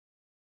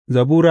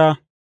Zabura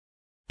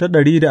ta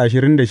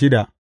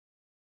 126.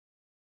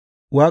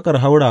 Waƙar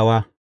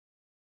haurawa.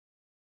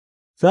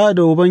 Sa'ad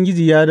da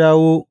Ubangiji ya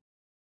dawo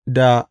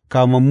da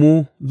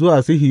kamammu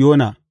zuwa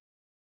Sihiyona,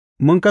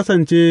 mun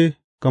kasance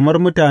kamar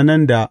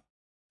mutanen da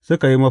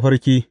suka yi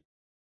mafarki;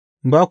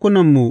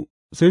 bakunanmu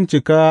sun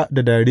cika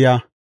da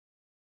dariya,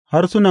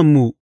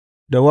 harsunanmu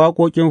da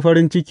waƙoƙin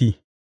farin ciki,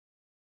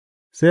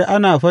 sai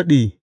ana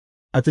faɗi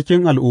a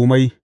cikin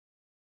al'ummai,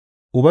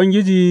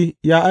 Ubangiji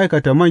ya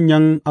aikata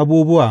manyan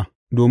abubuwa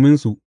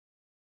dominsu,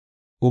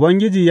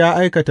 Ubangiji ya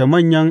aikata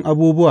manyan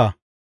abubuwa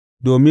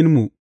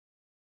dominmu,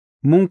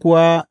 mun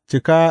kuwa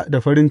cika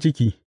da farin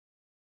ciki.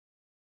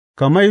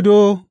 Ka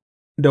maido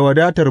da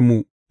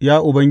wadatarmu,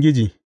 ya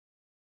Ubangiji,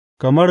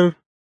 kamar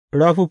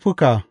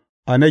rafuffuka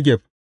a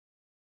Negeb;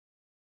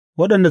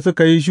 waɗanda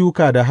suka yi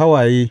shuka da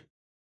hawaye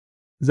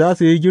za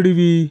su yi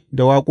girbi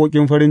da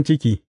waƙoƙin farin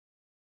ciki,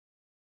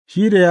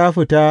 shi da ya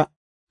fita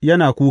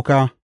yana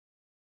kuka,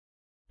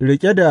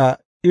 riƙe da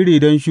iri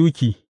don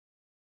shuki,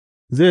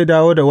 zai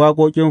dawo da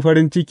waƙoƙin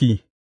farin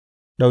ciki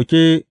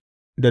ɗauke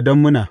da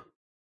dammuna.